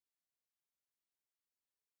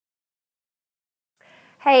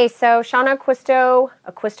Hey, so Shauna Acquisto,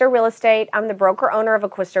 Acquisto Real Estate. I'm the broker owner of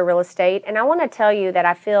Acquisto Real Estate, and I want to tell you that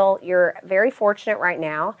I feel you're very fortunate right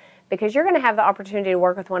now because you're going to have the opportunity to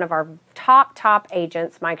work with one of our top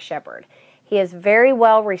agents, Mike Shepard. He is very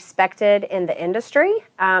well respected in the industry.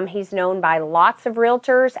 He's known by lots of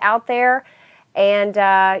realtors out there, and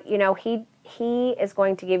he is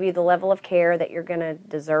going to give you the level of care that you're going to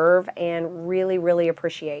deserve and really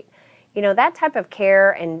appreciate. You know, that type of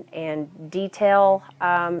care and detail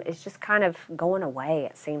is just kind of going away,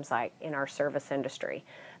 it seems like, in our service industry.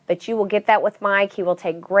 But you will get that with Mike. He will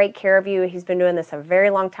take great care of you. He's been doing this a very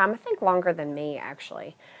long time, I think longer than me,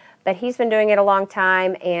 actually. But he's been doing it a long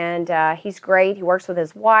time, and he's great. He works with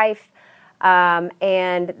his wife,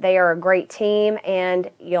 and they are a great team,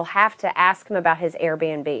 and you'll have to ask him about his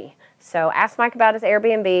Airbnb. So ask Mike about his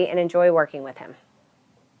Airbnb and enjoy working with him.